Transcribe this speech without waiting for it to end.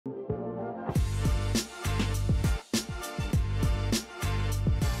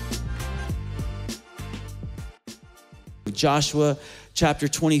Joshua, chapter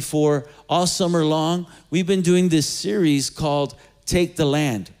 24. All summer long, we've been doing this series called Take the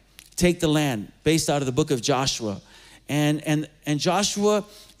Land. Take the Land, based out of the book of Joshua. And Joshua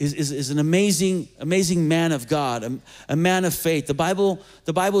is an amazing man of God, a man of faith. The Bible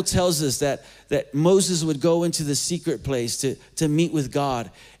tells us that Moses would go into the secret place to meet with God,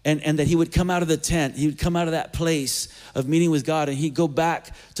 and that he would come out of the tent. He would come out of that place of meeting with God, and he'd go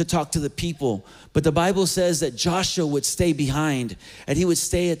back to talk to the people. But the Bible says that Joshua would stay behind, and he would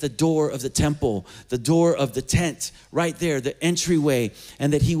stay at the door of the temple, the door of the tent, right there, the entryway,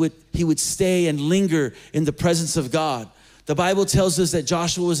 and that he would stay and linger in the presence of God. The Bible tells us that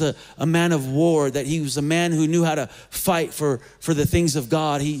Joshua was a man of war, that he was a man who knew how to fight for the things of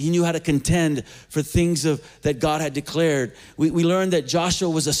God. He knew how to contend for things that God had declared. We learned that Joshua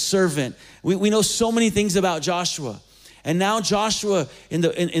was a servant. We know so many things about Joshua. And now Joshua, in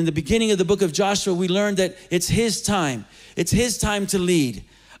the beginning of the book of Joshua, we learned that it's his time. It's his time to lead.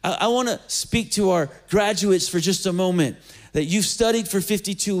 I want to speak to our graduates for just a moment. That you've studied for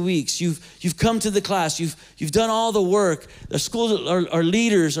 52 weeks. You've come to the class. You've done all the work. The school, our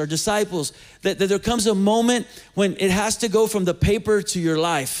leaders, our disciples, that there comes a moment when it has to go from the paper to your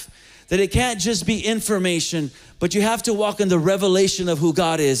life. That it can't just be information, but you have to walk in the revelation of who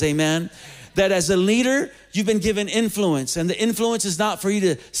God is, amen? That as a leader, you've been given influence, and the influence is not for you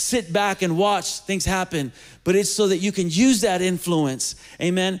to sit back and watch things happen, but it's so that you can use that influence,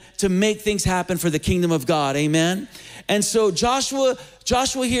 amen, to make things happen for the kingdom of God, amen? And so Joshua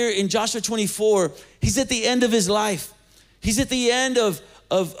here in Joshua 24, he's at the end of his life. He's at the end of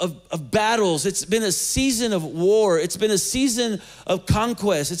battles. It's been a season of war. It's been a season of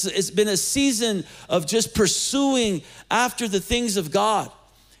conquest. It's been a season of just pursuing after the things of God.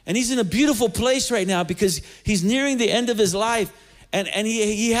 And he's in a beautiful place right now because he's nearing the end of his life. And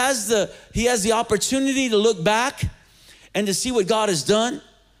he has the opportunity to look back and to see what God has done.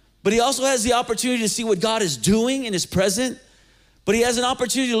 But he also has the opportunity to see what God is doing in his present. But he has an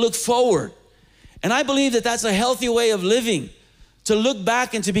opportunity to look forward. And I believe that that's a healthy way of living, to look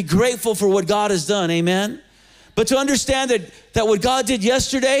back and to be grateful for what God has done, amen? But to understand that what God did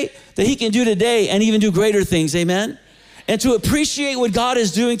yesterday, that he can do today and even do greater things, amen? And to appreciate what God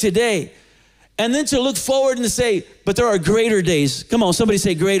is doing today. And then to look forward and to say, but there are greater days. Come on, somebody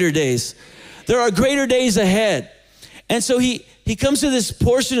say greater days. There are greater days ahead. And so he comes to this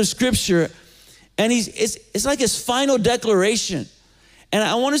portion of scripture, and it's like his final declaration. And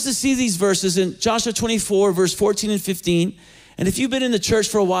I want us to see these verses in Joshua 24, verse 14 and 15. And if you've been in the church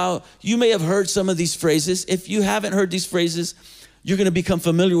for a while, you may have heard some of these phrases. If you haven't heard these phrases, you're going to become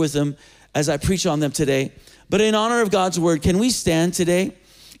familiar with them as I preach on them today. But in honor of God's word, can we stand today?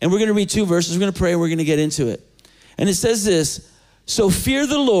 And we're going to read two verses. We're going to pray, and we're going to get into it. And it says this: so fear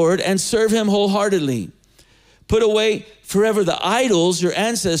the Lord and serve him wholeheartedly. Put away forever the idols your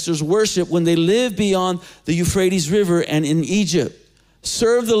ancestors worshiped when they lived beyond the Euphrates River and in Egypt.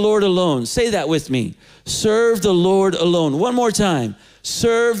 Serve the Lord alone. Say that with me. Serve the Lord alone. One more time.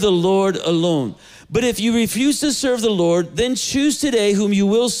 Serve the Lord alone. But if you refuse to serve the Lord, then choose today whom you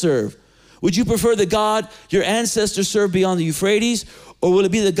will serve. Would you prefer the God your ancestors served beyond the Euphrates, or will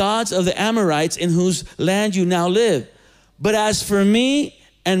it be the gods of the Amorites in whose land you now live? But as for me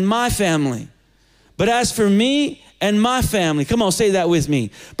and my family, come on, say that with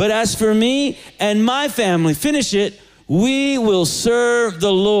me. But as for me and my family, finish it, we will serve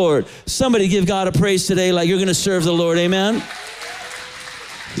the Lord. Somebody give God a praise today like you're going to serve the Lord, amen?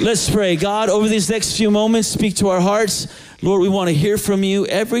 Let's pray. God, over these next few moments, speak to our hearts. Lord, we want to hear from you.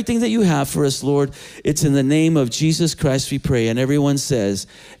 Everything that you have for us, Lord, it's in the name of Jesus Christ we pray. And everyone says,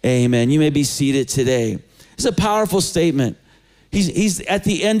 amen. You may be seated today. It's a powerful statement. He's at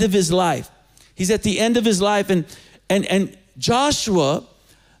the end of his life. He's at the end of his life. And Joshua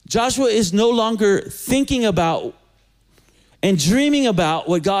is no longer thinking about and dreaming about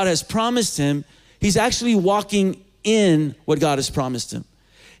what God has promised him. He's actually walking in what God has promised him.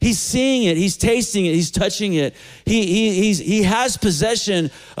 He's seeing it, he's tasting it, he's touching it. He has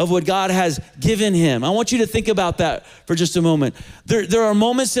possession of what God has given him. I want you to think about that for just a moment. There are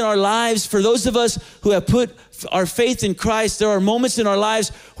moments in our lives, for those of us who have put our faith in Christ, there are moments in our lives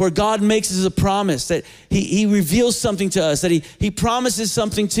where God makes us a promise, that he reveals something to us, that he promises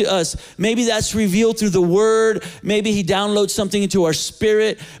something to us. Maybe that's revealed through the word. Maybe he downloads something into our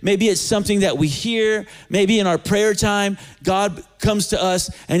spirit. Maybe it's something that we hear. Maybe in our prayer time, God comes to us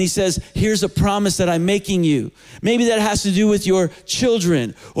and he says, here's a promise that I'm making you. Maybe that has to do with your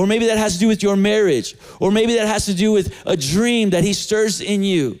children, or maybe that has to do with your marriage, or maybe that has to do with a dream that he stirs in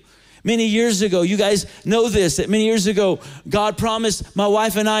you. Many years ago, you guys know this, that many years ago, God promised my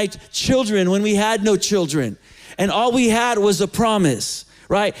wife and I children when we had no children. and all we had was a promise,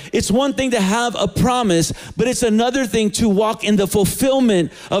 right? It's one thing to have a promise, but it's another thing to walk in the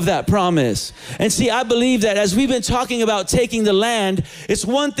fulfillment of that promise. And see, I believe that as we've been talking about taking the land, it's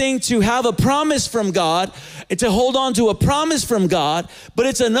one thing to have a promise from God and to hold on to a promise from God, but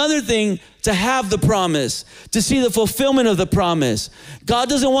it's another thing to have the promise, to see the fulfillment of the promise. God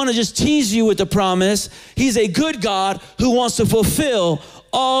doesn't want to just tease you with the promise. He's a good God who wants to fulfill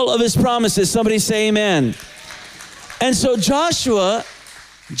all of his promises. Somebody say amen. And so Joshua's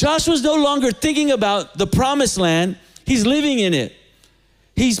no longer thinking about the promised land. He's living in it.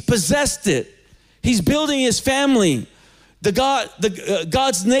 He's possessed it. He's building his family.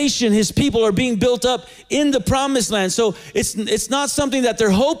 God's nation, his people are being built up in the promised land. So it's not something that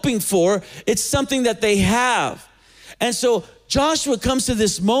they're hoping for. It's something that they have. And so Joshua comes to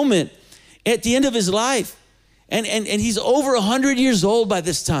this moment at the end of his life. And he's over 100 years old by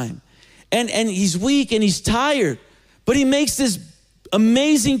this time. And he's weak and he's tired. But he makes this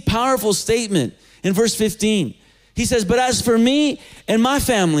amazing, powerful statement in verse 15. He says, but as for me and my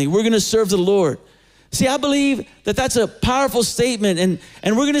family, we're going to serve the Lord. See, I believe that that's a powerful statement,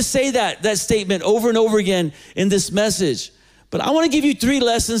 and we're going to say that statement over and over again in this message. But I want to give you 3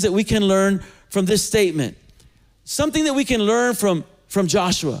 lessons that we can learn from this statement. Something that we can learn from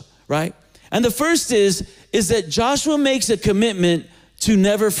Joshua, right? And the first is that Joshua makes a commitment to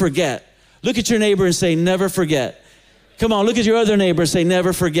never forget. Look at your neighbor and say, never forget. Come on, look at your other neighbor and say,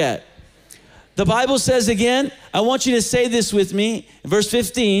 never forget. The Bible says again, I want you to say this with me, verse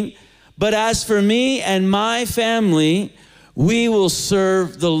 15, but as for me and my family, we will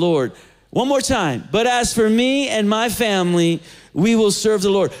serve the Lord. One more time. But as for me and my family, we will serve the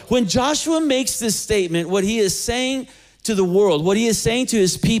Lord. When Joshua makes this statement, what he is saying to the world, what he is saying to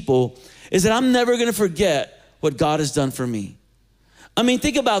his people, is that I'm never going to forget what God has done for me. I mean,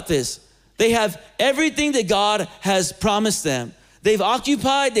 think about this. They have everything that God has promised them. They've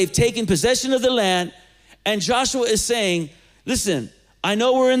occupied, they've taken possession of the land, and Joshua is saying, listen, I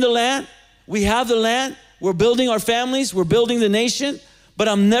know we're in the land, we have the land, we're building our families, we're building the nation, but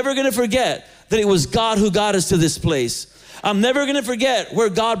I'm never gonna forget that it was God who got us to this place. I'm never gonna forget where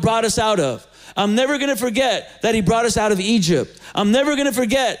God brought us out of. I'm never gonna forget that he brought us out of Egypt. I'm never gonna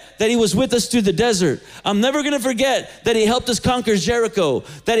forget that he was with us through the desert. I'm never gonna forget that he helped us conquer Jericho,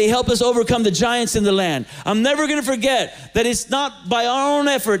 that he helped us overcome the giants in the land. I'm never gonna forget that it's not by our own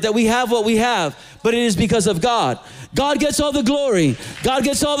effort that we have what we have, but it is because of God. God gets all the glory. God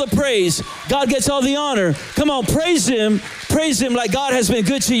gets all the praise. God gets all the honor. Come on, praise him like God has been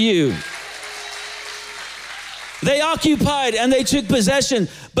good to you. They occupied and they took possession.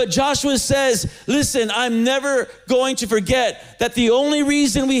 But Joshua says, listen, I'm never going to forget that the only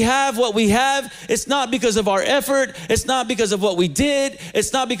reason we have what we have, it's not because of our effort. It's not because of what we did.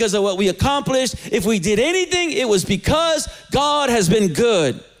 It's not because of what we accomplished. If we did anything, it was because God has been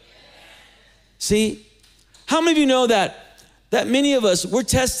good. See, how many of you know that many of us, we're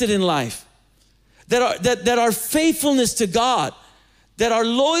tested in life, that our faithfulness to God, that our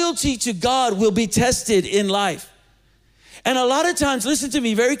loyalty to God will be tested in life. And a lot of times, listen to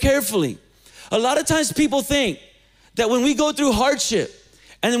me very carefully. A lot of times people think that when we go through hardship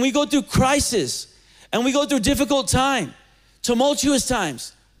and then we go through crisis and we go through difficult time, tumultuous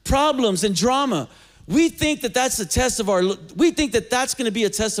times, problems and drama, we think that that's going to be a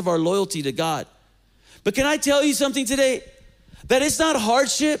test of our loyalty to God. But can I tell you something today? That it's not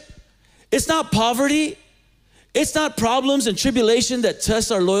hardship, it's not poverty, it's not problems and tribulation that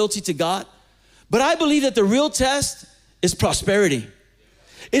test our loyalty to God. But I believe that the real test is prosperity.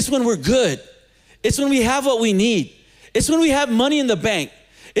 It's when we're good. It's when we have what we need. It's when we have money in the bank.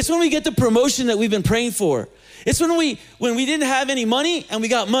 It's when we get the promotion that we've been praying for. It's when we didn't have any money and we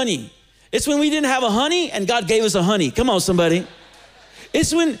got money. It's when we didn't have a honey and God gave us a honey. Come on, somebody.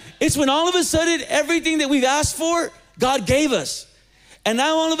 It's when all of a sudden everything that we've asked for, God gave us. And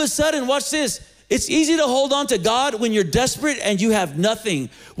now all of a sudden, watch this. It's easy to hold on to God when you're desperate and you have nothing.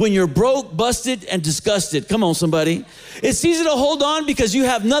 When you're broke, busted, and disgusted. Come on, somebody. It's easy to hold on because you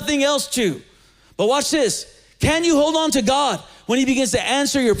have nothing else to. But watch this. Can you hold on to God when he begins to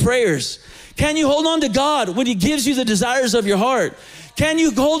answer your prayers? Can you hold on to God when he gives you the desires of your heart? Can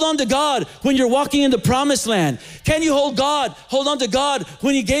you hold on to God when you're walking in the promised land? Can you hold on to God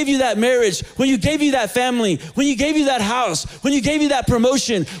when he gave you that marriage, when you gave you that family, when you gave you that house, when you gave you that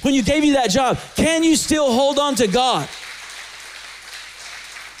promotion, when you gave you that job? Can you still hold on to God?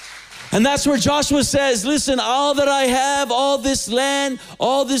 And that's where Joshua says, listen, all that I have, all this land,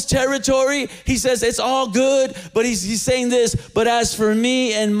 all this territory, he says it's all good, but he's saying this, but as for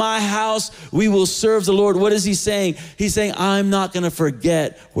me and my house, we will serve the Lord. What is he saying? He's saying, I'm not going to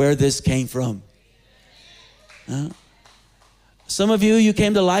forget where this came from. Some of you, you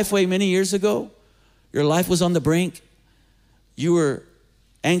came to Lifeway many years ago. Your life was on the brink. You were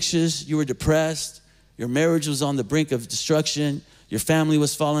anxious. You were depressed. Your marriage was on the brink of destruction. Your family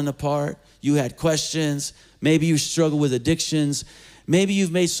was falling apart. You had questions. Maybe you struggle with addictions. Maybe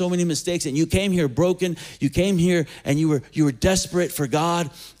you've made so many mistakes and you came here broken. You came here and you were desperate for God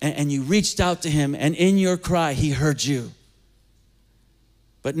and you reached out to him, and in your cry, he heard you.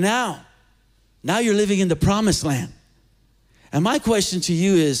 But now you're living in the promised land. And my question to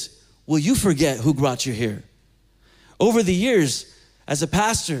you is, will you forget who brought you here? Over the years, as a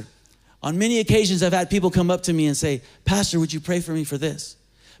pastor, on many occasions, I've had people come up to me and say, Pastor, would you pray for me for this?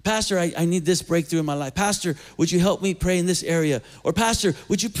 Pastor, I need this breakthrough in my life. Pastor, would you help me pray in this area? Or Pastor,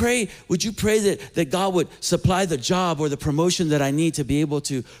 would you pray that God would supply the job or the promotion that I need to be able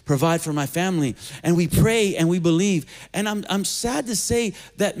to provide for my family? And we pray and we believe. And I'm sad to say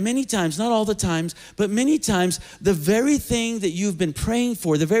that many times, not all the times, but many times, the very thing that you've been praying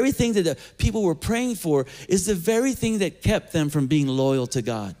for, the very thing that the people were praying for, is the very thing that kept them from being loyal to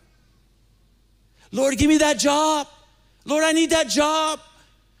God. Lord, give me that job. Lord, I need that job.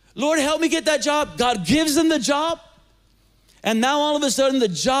 Lord, help me get that job. God gives them the job. And now all of a sudden the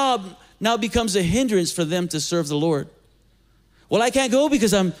job now becomes a hindrance for them to serve the Lord. Well, I can't go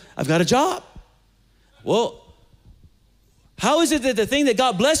because I've got a job. Well, how is it that the thing that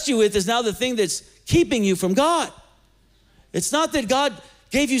God blessed you with is now the thing that's keeping you from God? It's not that God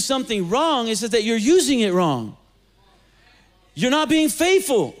gave you something wrong. It's that you're using it wrong. You're not being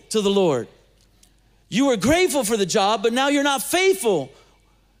faithful to the Lord. You were grateful for the job, but now you're not faithful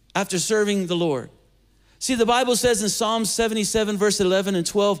after serving the Lord. See, the Bible says in Psalm 77, verse 11 and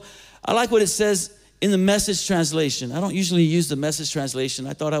 12, I like what it says in the Message translation. I don't usually use the Message translation.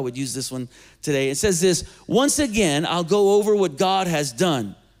 I thought I would use this one today. It says this, once again, I'll go over what God has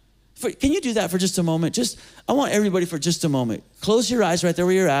done. Can you do that for just a moment? I want everybody for just a moment. Close your eyes right there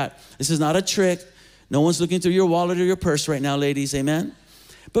where you're at. This is not a trick. No one's looking through your wallet or your purse right now, ladies, amen?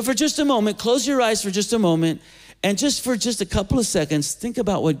 But for just a moment, close your eyes for just a moment. And for a couple of seconds, think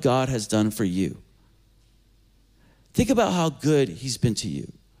about what God has done for you. Think about how good he's been to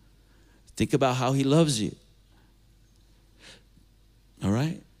you. Think about how he loves you. All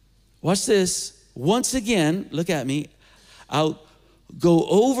right? Watch this. Once again, look at me. I'll go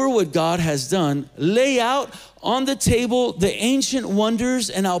over what God has done, lay out on the table the ancient wonders,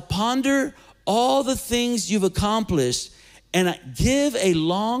 and I'll ponder all the things you've accomplished and give a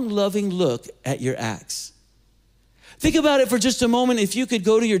long, loving look at your acts. Think about it for just a moment. If you could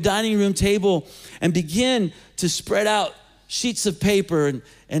go to your dining room table and begin to spread out sheets of paper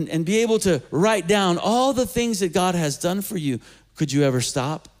and be able to write down all the things that God has done for you, could you ever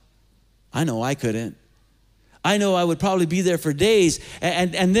stop? I know I couldn't. I know I would probably be there for days.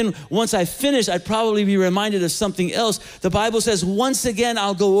 And then once I finish, I'd probably be reminded of something else. The Bible says, once again,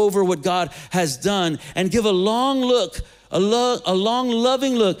 I'll go over what God has done and give a long look, a long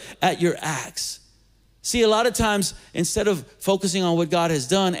loving look at your acts. See, a lot of times, instead of focusing on what God has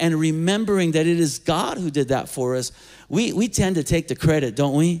done and remembering that it is God who did that for us, we tend to take the credit,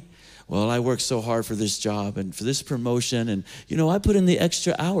 don't we? Well, I worked so hard for this job and for this promotion, and I put in the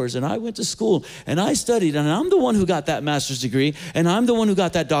extra hours, and I went to school and I studied, and I'm the one who got that master's degree, and I'm the one who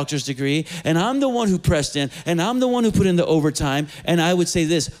got that doctor's degree, and I'm the one who pressed in, and I'm the one who put in the overtime. And I would say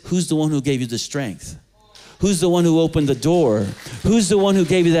this, who's the one who gave you the strength? Who's the one who opened the door? Who's the one who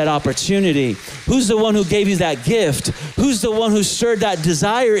gave you that opportunity? Who's the one who gave you that gift? Who's the one who stirred that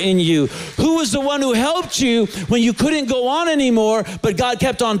desire in you? Who was the one who helped you when you couldn't go on anymore, but God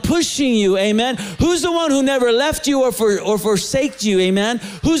kept on pushing you, amen? Who's the one who never left you or forsaked you, amen?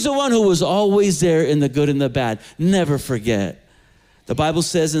 Who's the one who was always there in the good and the bad? Never forget. The Bible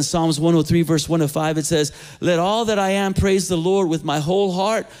says in Psalms 103, verse 105, it says, let all that I am praise the Lord with my whole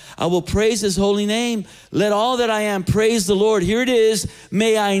heart. I will praise his holy name. Let all that I am praise the Lord. Here it is.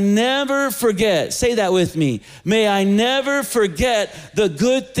 May I never forget. Say that with me. May I never forget the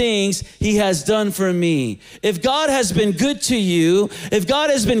good things he has done for me. If God has been good to you, if God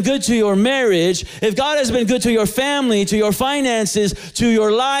has been good to your marriage, if God has been good to your family, to your finances, to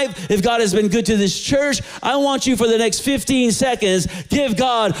your life, if God has been good to this church, I want you for the next 15 seconds, give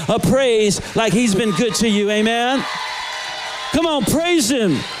God a praise like he's been good to you, amen? Come on, praise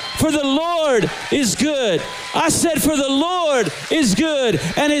him, for the Lord is good. I said, for the Lord is good,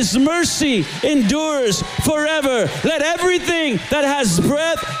 and his mercy endures forever. Let everything that has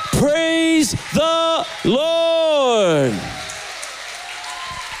breath praise the Lord.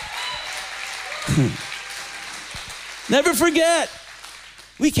 Never forget.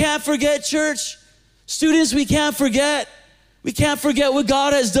 We can't forget, church. Students, we can't forget. We can't forget what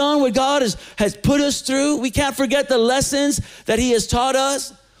God has done, what God has put us through. We can't forget the lessons that he has taught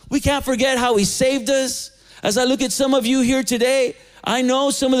us. We can't forget how he saved us. As I look at some of you here today, I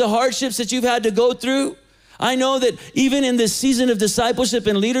know some of the hardships that you've had to go through. I know that even in this season of discipleship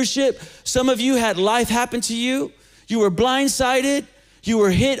and leadership, some of you had life happen to you. You were blindsided. You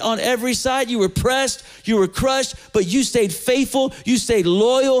were hit on every side. You were pressed. You were crushed, but you stayed faithful. You stayed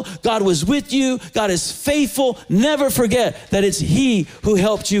loyal. God was with you. God is faithful. Never forget that it's he who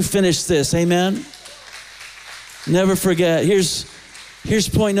helped you finish this. Amen. Never forget. Here's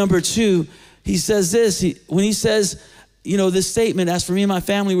point number 2. He says this, when he says, this statement, as for me and my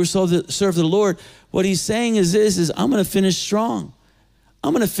family, we're serve the Lord. What he's saying is this, I'm going to finish strong.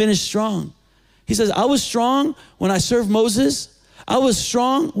 I'm going to finish strong. He says, I was strong when I served Moses. I was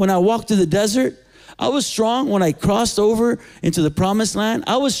strong when I walked through the desert. I was strong when I crossed over into the promised land.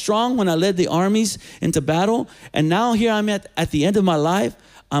 I was strong when I led the armies into battle. And now here I'm at the end of my life.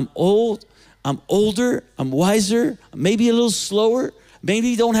 I'm old, I'm older, I'm wiser, maybe a little slower.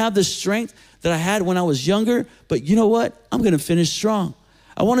 Maybe don't have the strength that I had when I was younger. But you know what? I'm going to finish strong.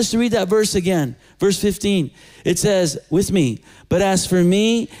 I want us to read that verse again. Verse 15. It says, with me, but as for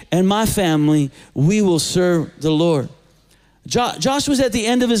me and my family, we will serve the Lord. Joshua's at the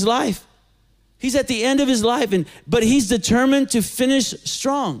end of his life. He's at the end of his life, but he's determined to finish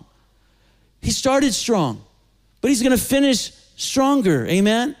strong. He started strong, but he's going to finish stronger.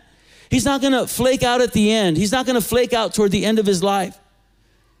 Amen? He's not going to flake out at the end. He's not going to flake out toward the end of his life.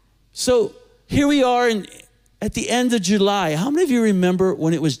 So here we are at the end of July. How many of you remember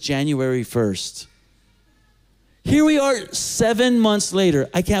when it was January 1st? Here we are 7 months later.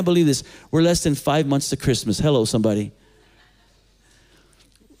 I can't believe this. We're less than 5 months to Christmas. Hello, somebody.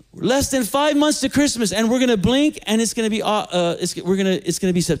 Less than 5 months to Christmas, and we're gonna blink, and it's gonna be it's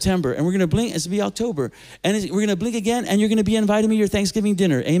gonna be September, and we're gonna blink, it's gonna be October, and we're gonna blink again, and you're gonna be inviting me to your Thanksgiving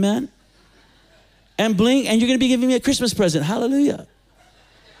dinner, amen? And blink, and you're gonna be giving me a Christmas present, hallelujah.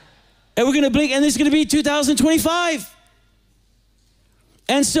 And we're gonna blink, and it's gonna be 2025.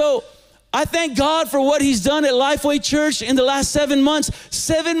 And so I thank God for what he's done at Lifeway Church in the last 7 months.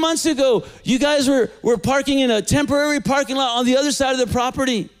 7 months ago, you guys were parking in a temporary parking lot on the other side of the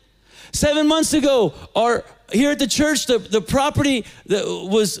property. 7 months ago, here at the church, the property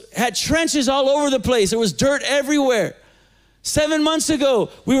had trenches all over the place. There was dirt everywhere. 7 months ago,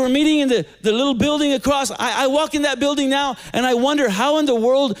 we were meeting in the little building across. I walk in that building now, and I wonder how in the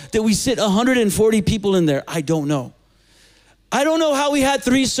world did we sit 140 people in there? I don't know. I don't know how we had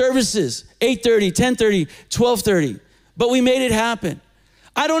 3 services, 8:30, 10:30, 12:30, but we made it happen.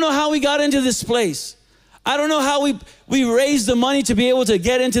 I don't know how we got into this place. I don't know how we raised the money to be able to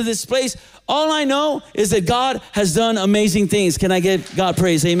get into this place. All I know is that God has done amazing things. Can I give God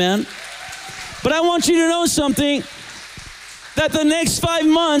praise? Amen. But I want you to know something, that the next 5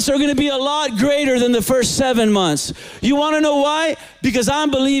 months are going to be a lot greater than the first 7 months. You want to know why? Because I'm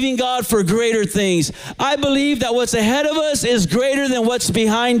believing God for greater things. I believe that what's ahead of us is greater than what's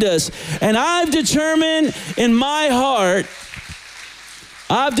behind us. And I've determined in my heart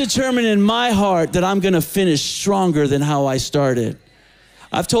that I'm going to finish stronger than how I started.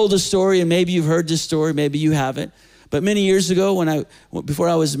 I've told this story, and maybe you've heard this story, maybe you haven't. But many years ago, before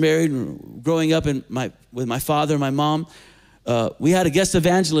I was married and growing up with my father and my mom, we had a guest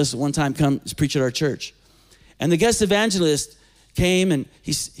evangelist one time come preach at our church. And the guest evangelist came, and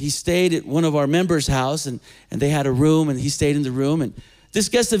he stayed at one of our members' house, and they had a room, and he stayed in the room. And this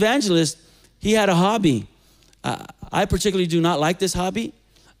guest evangelist, he had a hobby. I particularly do not like this hobby.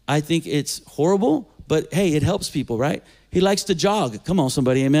 I think it's horrible, but hey, it helps people, right? He likes to jog. Come on,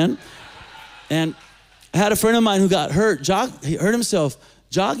 somebody, amen? And I had a friend of mine who got hurt. He hurt himself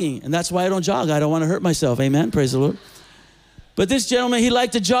jogging, and that's why I don't jog. I don't want to hurt myself, amen? Praise the Lord. But this gentleman, he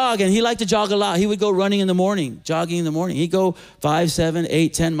liked to jog, and he liked to jog a lot. He would go running in the morning, jogging in the morning. He'd go 5, 7,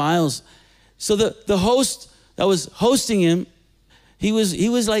 8, 10 miles. So the host that was hosting him, he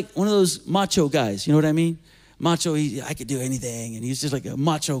was like one of those macho guys. You know what I mean? Macho, I could do anything, and he's just like a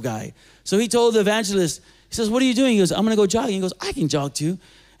macho guy. So he told the evangelist, he says, what are you doing? He goes, I'm going to go jogging. He goes, I can jog too. And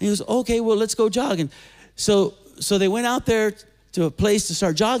he goes, okay, well, let's go jog. And so they went out there to a place to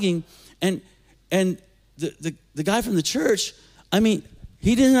start jogging, and the guy from the church, I mean,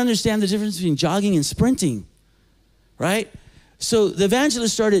 he didn't understand the difference between jogging and sprinting, right? So the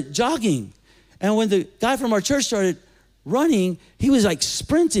evangelist started jogging, and when the guy from our church started running, he was like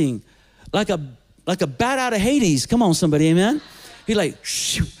sprinting, like a bat out of Hades. Come on, somebody, amen? He like,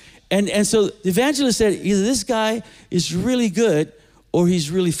 shoo. And so the evangelist said, either this guy is really good or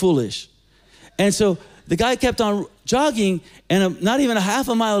he's really foolish. And so the guy kept on jogging, and not even a half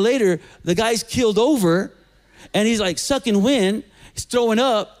a mile later, the guy's keeled over, And he's like sucking wind, he's throwing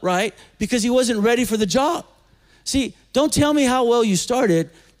up, right? Because he wasn't ready for the job. See, don't tell me how well you started,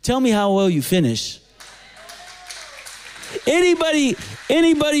 tell me how well you finish. Anybody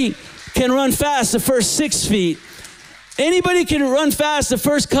can run fast the first 6 feet. Anybody can run fast the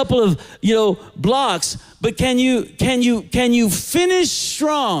first couple of, blocks, but can you finish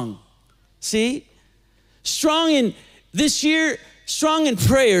strong? See? Strong in this year, strong in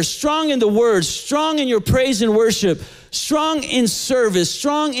prayer, strong in the word, strong in your praise and worship, strong in service,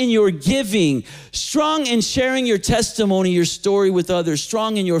 strong in your giving, strong in sharing your testimony, your story with others,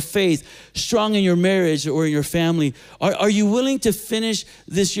 strong in your faith, strong in your marriage or in your family. Are you willing to finish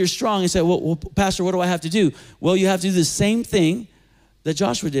this year strong? And say, well, Pastor, what do I have to do? Well, you have to do the same thing that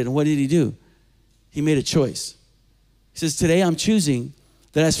Joshua did. And what did he do? He made a choice. He says, today I'm choosing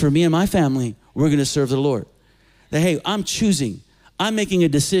that as for me and my family, we're going to serve the Lord. That, hey, I'm choosing. I'm making a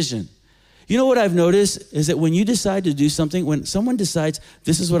decision. You know what I've noticed is that when you decide to do something, when someone decides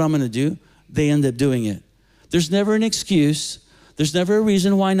this is what I'm going to do, they end up doing it. There's never an excuse. There's never a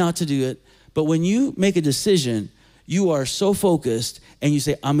reason why not to do it. But when you make a decision, you are so focused and you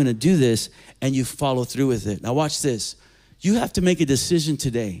say, I'm going to do this, and you follow through with it. Now watch this. You have to make a decision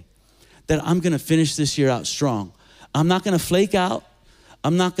today that I'm going to finish this year out strong. I'm not going to flake out.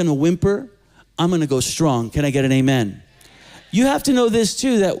 I'm not going to whimper. I'm going to go strong. Can I get an amen? You have to know this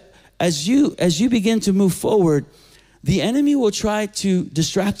too, that as you begin to move forward, the enemy will try to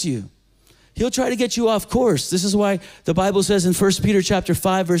distract you. He'll try to get you off course. This is why the Bible says in 1 Peter chapter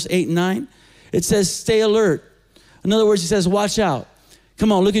 5, verse 8 and 9, it says, stay alert. In other words, he says, watch out.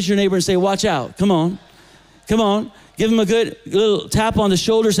 Come on, look at your neighbor and say, watch out. Come on. Come on. Give him a good little tap on the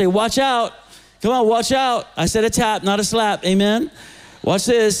shoulder. Say, watch out. Come on, watch out. I said a tap, not a slap. Amen. Watch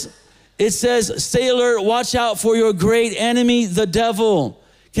this. It says, stay alert, watch out for your great enemy, the devil.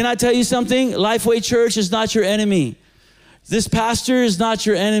 Can I tell you something? Lifeway Church is not your enemy. This pastor is not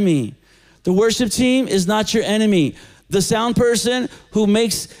your enemy. The worship team is not your enemy. The sound person who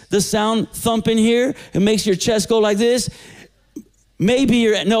makes the sound thump in here and makes your chest go like this,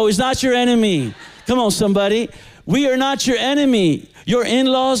 no, he's not your enemy. Come on, somebody. We are not your enemy. Your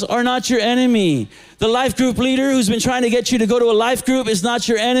in-laws are not your enemy. The life group leader who's been trying to get you to go to a life group is not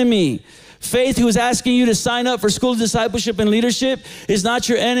your enemy. Faith, who is asking you to sign up for School of Discipleship and Leadership, is not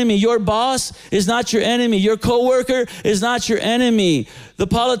your enemy. Your boss is not your enemy. Your coworker is not your enemy. The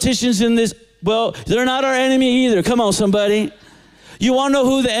politicians in this, well, they're not our enemy either. Come on, somebody. You want to know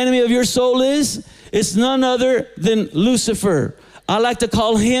who the enemy of your soul is? It's none other than Lucifer. I like to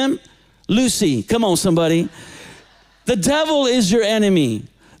call him Lucy. Come on, somebody. The devil is your enemy.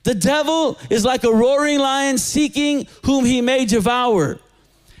 The devil is like a roaring lion seeking whom he may devour.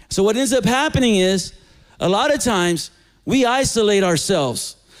 So what ends up happening is, a lot of times we isolate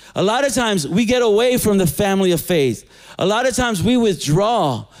ourselves. A lot of times we get away from the family of faith. A lot of times we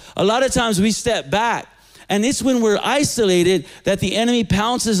withdraw. A lot of times we step back. And it's when we're isolated that the enemy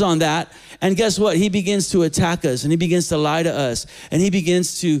pounces on that. And guess what? He begins to attack us, and he begins to lie to us, and he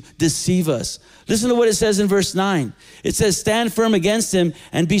begins to deceive us. Listen to what it says in verse 9. It says, stand firm against him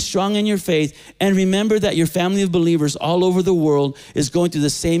and be strong in your faith. And remember that your family of believers all over the world is going through the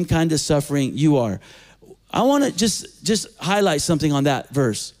same kind of suffering you are. I want to just highlight something on that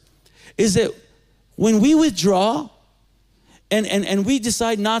verse. Is that when we withdraw and we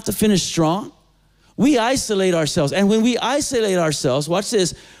decide not to finish strong, we isolate ourselves. And when we isolate ourselves, watch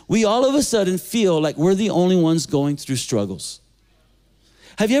this, we all of a sudden feel like we're the only ones going through struggles.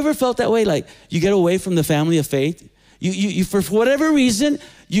 Have you ever felt that way? Like you get away from the family of faith. You for whatever reason,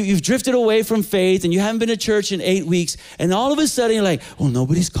 you've drifted away from faith and you haven't been to church in 8 weeks. And all of a sudden you're like, well,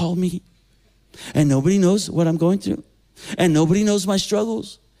 nobody's called me. And nobody knows what I'm going through. And nobody knows my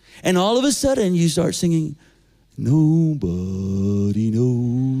struggles. And all of a sudden you start singing, nobody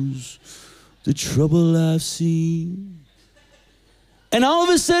knows the trouble I've seen. And all of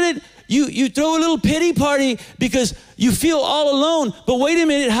a sudden, you throw a little pity party because you feel all alone. But wait a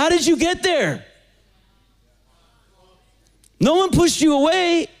minute, how did you get there? No one pushed you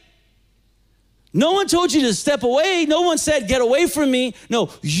away. No one told you to step away. No one said, get away from me. No,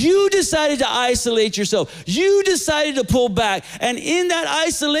 you decided to isolate yourself. You decided to pull back. And in that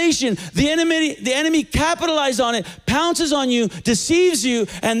isolation, the enemy capitalizes on it, pounces on you, deceives you,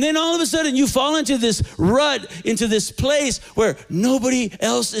 and then all of a sudden you fall into this rut, into this place where nobody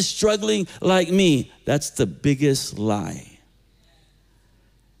else is struggling like me. That's the biggest lie.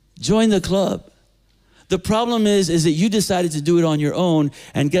 Join the club. The problem is that you decided to do it on your own,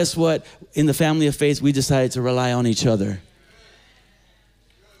 and guess what? In the family of faith, we decided to rely on each other.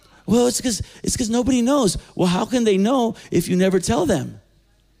 Well, it's because nobody knows. Well, how can they know if you never tell them?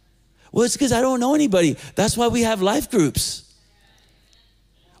 Well, it's because I don't know anybody. That's why we have life groups.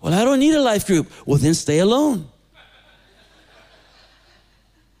 Well, I don't need a life group. Well, then stay alone.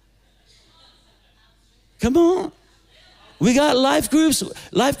 Come on. We got life groups.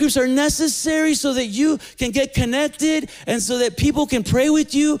 Life groups are necessary so that you can get connected and so that people can pray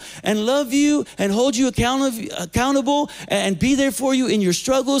with you and love you and hold you accountable and be there for you in your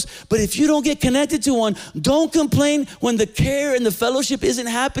struggles. But if you don't get connected to one, don't complain when the care and the fellowship isn't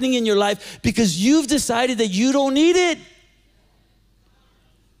happening in your life because you've decided that you don't need it.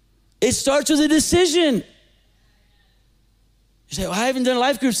 It starts with a decision. You say, well, I haven't done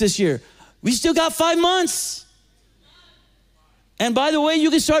life groups this year. We still got 5 months. And by the way,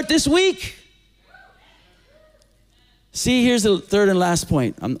 you can start this week. See, here's the third and last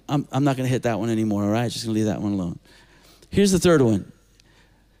point. I'm not going to hit that one anymore, all right? Just going to leave that one alone. Here's the third one.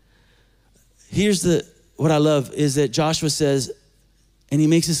 What I love is that Joshua says, and he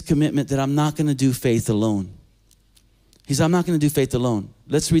makes this commitment that I'm not going to do faith alone. He said, I'm not going to do faith alone.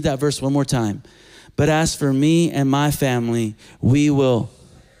 Let's read that verse one more time. But as for me and my family, we will.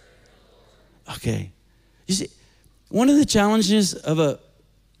 Okay. You see, one of the challenges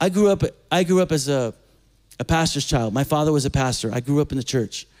I grew up as a pastor's child. My father was a pastor. I grew up in the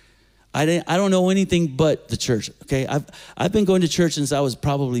church. I don't know anything but the church, okay? I've been going to church since I was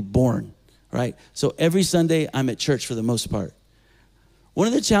probably born, right? So every Sunday I'm at church for the most part. One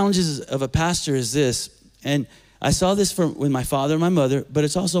of the challenges of a pastor is this, and I saw this with my father and my mother, but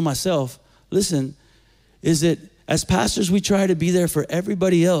it's also myself. Listen, is that as pastors, we try to be there for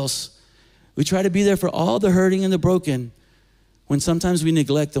everybody else. We try to be there for all the hurting and the broken when sometimes we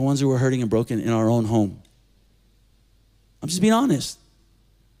neglect the ones who are hurting and broken in our own home. I'm just being honest.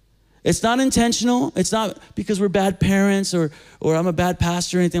 It's not intentional. It's not because we're bad parents or I'm a bad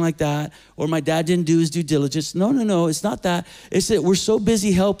pastor or anything like that, or my dad didn't do his due diligence. No. It's not that. It's that we're so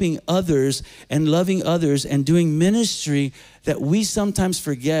busy helping others and loving others and doing ministry that we sometimes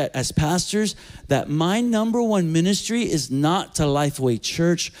forget as pastors that my number one ministry is not to Lifeway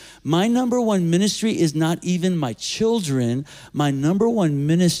Church. My number one ministry is not even my children. My number one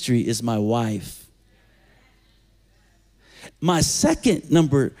ministry is my wife. My second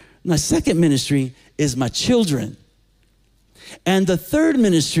ministry is my children. And the third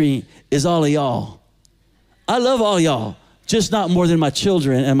ministry is all of y'all. I love all y'all, just not more than my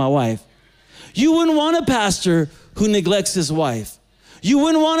children and my wife. You wouldn't want a pastor who neglects his wife. You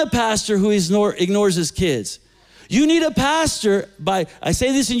wouldn't want a pastor who ignores his kids. You need a pastor, I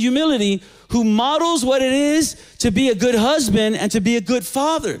say this in humility, who models what it is to be a good husband and to be a good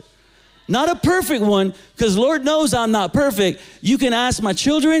father. Not a perfect one, because Lord knows I'm not perfect. You can ask my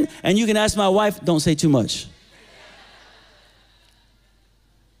children and you can ask my wife, don't say too much.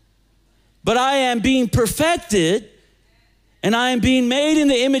 But I am being perfected and I am being made in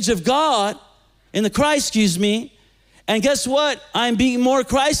the image of God, in the Christ, And guess what? I'm being more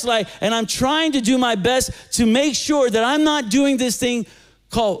Christ-like and I'm trying to do my best to make sure that I'm not doing this thing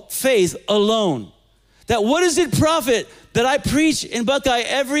called faith alone. That what does it profit that I preach in Buckeye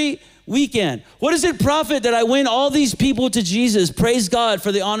every weekend? What does it profit that I win all these people to Jesus? Praise God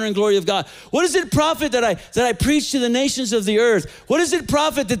for the honor and glory of God. What does it profit that I preach to the nations of the earth? What does it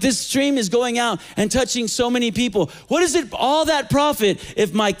profit that this stream is going out and touching so many people? What is it all that profit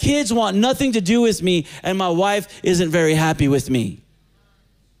if my kids want nothing to do with me and my wife isn't very happy with me?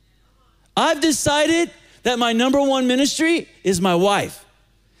 I've decided that my number one ministry is my wife,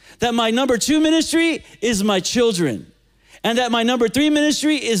 that my number two ministry is my children, and that my number three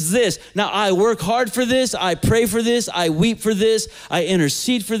ministry is this. Now, I work hard for this. I pray for this. I weep for this. I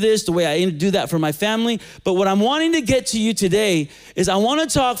intercede for this, the way I do that for my family. But what I'm wanting to get to you today is I want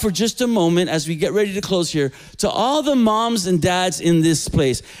to talk for just a moment as we get ready to close here to all the moms and dads in this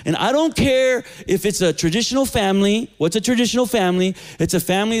place. And I don't care if it's a traditional family. What's a traditional family? It's a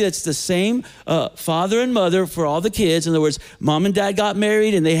family that's the same father and mother for all the kids. In other words, mom and dad got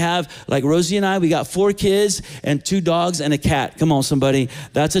married and they have, like Rosie and I, we got 4 kids and 2 dogs and a cat. Come on, somebody.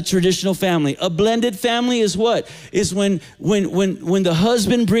 That's a traditional family. A blended family is what? Is when the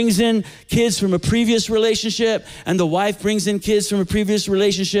husband brings in kids from a previous relationship and the wife brings in kids from a previous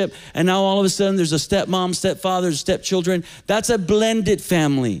relationship, and now all of a sudden there's a stepmom, stepfather, stepchildren. That's a blended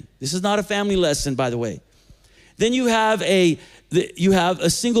family. This is not a family lesson, by the way. Then you have a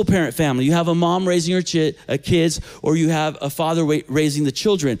single parent family. You have a mom raising her kids, or you have a father raising the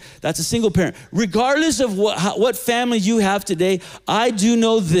children. That's a single parent. Regardless of what family you have today, I do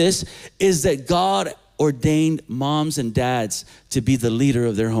know this, is that God ordained moms and dads to be the leader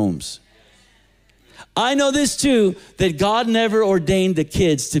of their homes. I know this too, that God never ordained the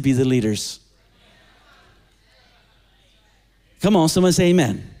kids to be the leaders. Come on, someone say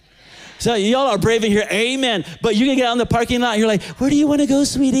amen. So y'all are brave in here, amen. But you can get out in the parking lot and you're like, where do you want to go,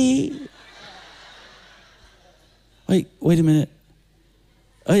 sweetie? Wait a minute.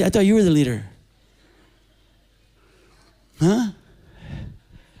 Oh, I thought you were the leader. Huh?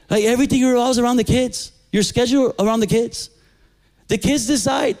 Like everything revolves around the kids. Your schedule around the kids. The kids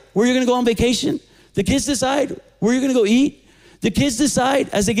decide where you're going to go on vacation. The kids decide where you're going to go eat. The kids decide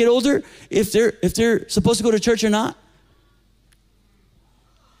as they get older if they're supposed to go to church or not.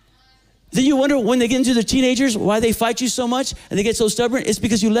 Then you wonder when they get into their teenagers why they fight you so much and they get so stubborn. It's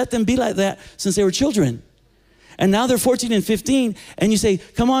because you let them be like that since they were children. And now they're 14 and 15 and you say,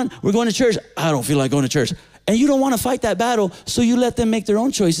 come on, we're going to church. I don't feel like going to church. And you don't want to fight that battle, so you let them make their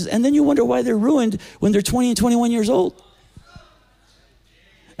own choices. And then you wonder why they're ruined when they're 20 and 21 years old.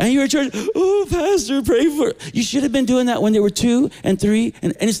 And you're at church, oh, pastor, pray for it. You should have been doing that when they were 2 and 3.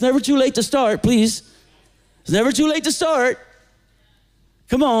 And it's never too late to start, please. It's never too late to start.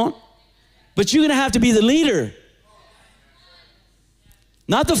 Come on. But you're going to have to be the leader,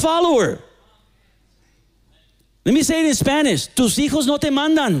 not the follower. Let me say it in Spanish. Tus hijos no te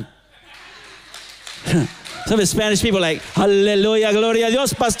mandan. Some of the Spanish people are like, Hallelujah, gloria a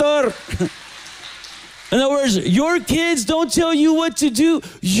Dios, pastor. In other words, your kids don't tell you what to do.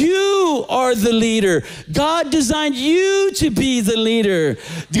 You are the leader. God designed you to be the leader.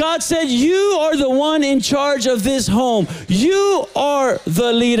 God said you are the one in charge of this home. You are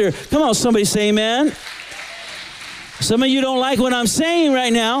the leader. Come on, somebody say amen. Some of you don't like what I'm saying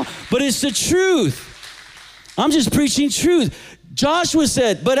right now, but it's the truth. I'm just preaching truth. Joshua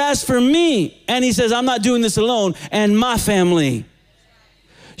said, but as for me, and he says, I'm not doing this alone, and my family.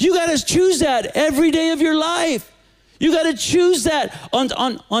 You got to choose that every day of your life. You got to choose that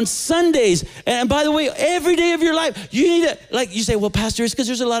on Sundays. And by the way, every day of your life, you need to, like you say, well, pastor, it's because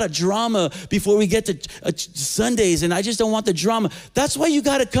there's a lot of drama before we get to Sundays, and I just don't want the drama. That's why you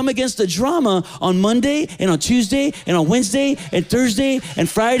got to come against the drama on Monday and on Tuesday and on Wednesday and Thursday and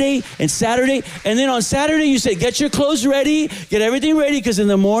Friday and Saturday. And then on Saturday, you say, get your clothes ready, get everything ready, because in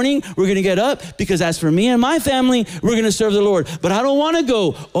the morning, we're going to get up, because as for me and my family, we're going to serve the Lord. But I don't want to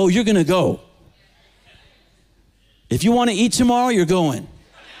go. Oh, you're going to go. If you want to eat tomorrow, you're going.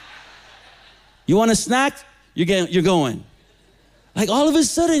 You want a snack? You're going. Like all of a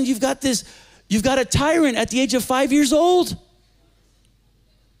sudden, you've got a tyrant at the age of 5 years old.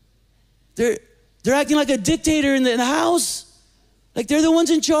 They're acting like a dictator in the house. Like they're the ones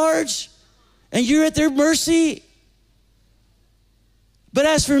in charge. And you're at their mercy. But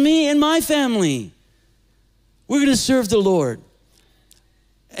as for me and my family, we're going to serve the Lord.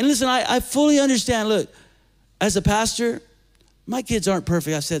 And listen, I fully understand. Look, as a pastor, my kids aren't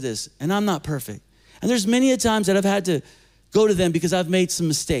perfect. I've said this, and I'm not perfect. And there's many a times that I've had to go to them because I've made some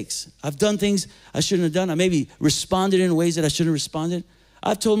mistakes. I've done things I shouldn't have done. I maybe responded in ways that I shouldn't have responded.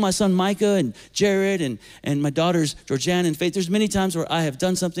 I've told my son Micah and Jared and my daughters Georgiana and Faith, there's many times where I have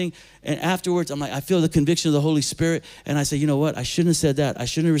done something, and afterwards I'm like, I feel the conviction of the Holy Spirit, and I say, you know what? I shouldn't have said that. I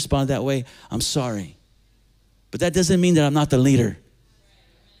shouldn't have responded that way. I'm sorry. But that doesn't mean that I'm not the leader.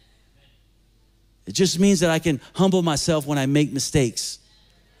 It just means that I can humble myself when I make mistakes.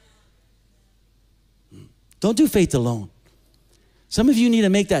 Don't do faith alone. Some of you need to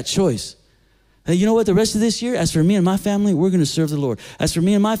make that choice. Hey, you know what? The rest of this year, as for me and my family, we're going to serve the Lord. As for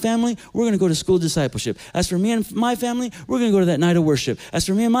me and my family, we're going to go to school discipleship. As for me and my family, we're going to go to that night of worship. As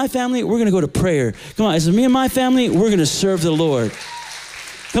for me and my family, we're going to go to prayer. Come on, as for me and my family, we're going to serve the Lord.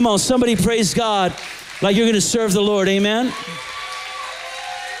 Come on, somebody praise God like you're going to serve the Lord. Amen?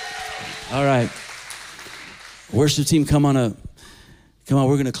 All right. Worship team, come on up. Come on,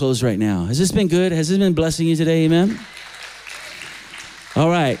 we're going to close right now. Has this been good? Has this been blessing you today? Amen? All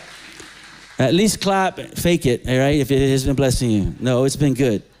right. At least clap, fake it, all right, if it has been blessing you. No, it's been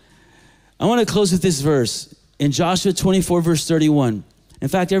good. I want to close with this verse in Joshua 24, verse 31. In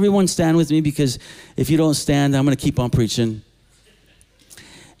fact, everyone stand with me, because if you don't stand, I'm going to keep on preaching.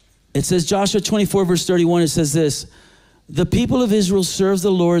 It says, Joshua 24, verse 31, it says this: the people of Israel served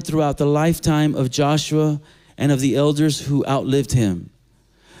the Lord throughout the lifetime of Joshua and of the elders who outlived him.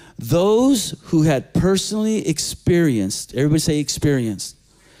 Those who had personally experienced, everybody say experienced.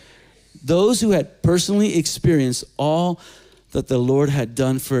 Those who had personally experienced all that the Lord had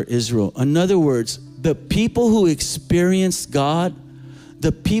done for Israel. In other words, the people who experienced God,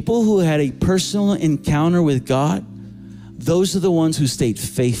 the people who had a personal encounter with God, those are the ones who stayed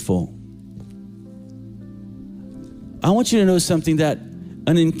faithful. I want you to know something, that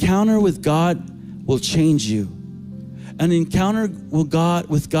an encounter with God will change you. An encounter with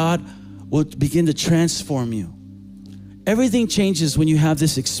God will begin to transform you. Everything changes when you have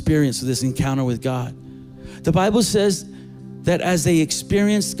this experience, this encounter with God. The Bible says that as they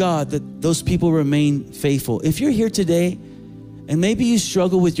experienced God, that those people remain faithful. If you're here today and maybe you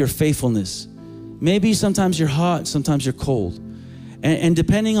struggle with your faithfulness, maybe sometimes you're hot, sometimes you're cold. And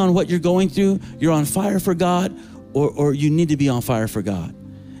depending on what you're going through, you're on fire for God or you need to be on fire for God.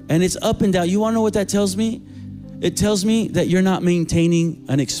 And it's up and down. You wanna know what that tells me? It tells me that you're not maintaining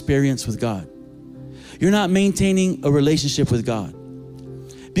an experience with God. You're not maintaining a relationship with God.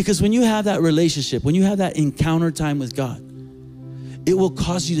 Because when you have that relationship, when you have that encounter time with God, it will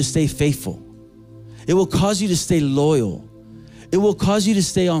cause you to stay faithful. It will cause you to stay loyal. It will cause you to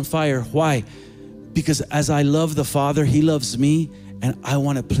stay on fire. Why? Because as I love the Father, He loves me, and I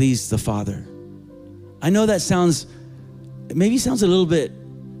want to please the Father. I know that maybe sounds a little bit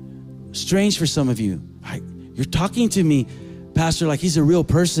strange for some of you. You're talking to me, Pastor, like He's a real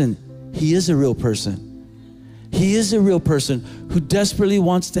person. He is a real person. He is a real person who desperately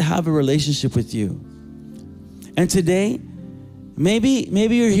wants to have a relationship with you. And today, maybe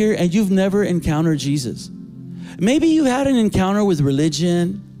you're here and you've never encountered Jesus. Maybe you had an encounter with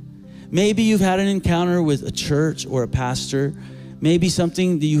religion. Maybe you've had an encounter with a church or a pastor. Maybe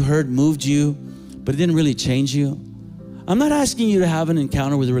something that you heard moved you, but it didn't really change you. I'm not asking you to have an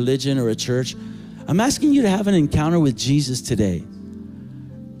encounter with religion or a church. I'm asking you to have an encounter with Jesus today.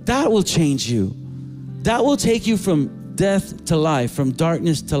 That will change you. That will take you from death to life, from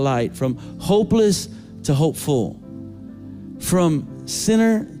darkness to light, from hopeless to hopeful, from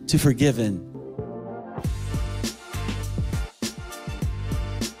sinner to forgiven.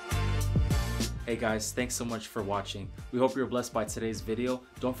 Hey guys, thanks so much for watching. We hope you're blessed by today's video.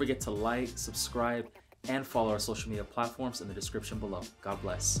 Don't forget to like, subscribe, and follow our social media platforms in the description below. God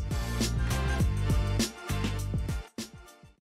bless.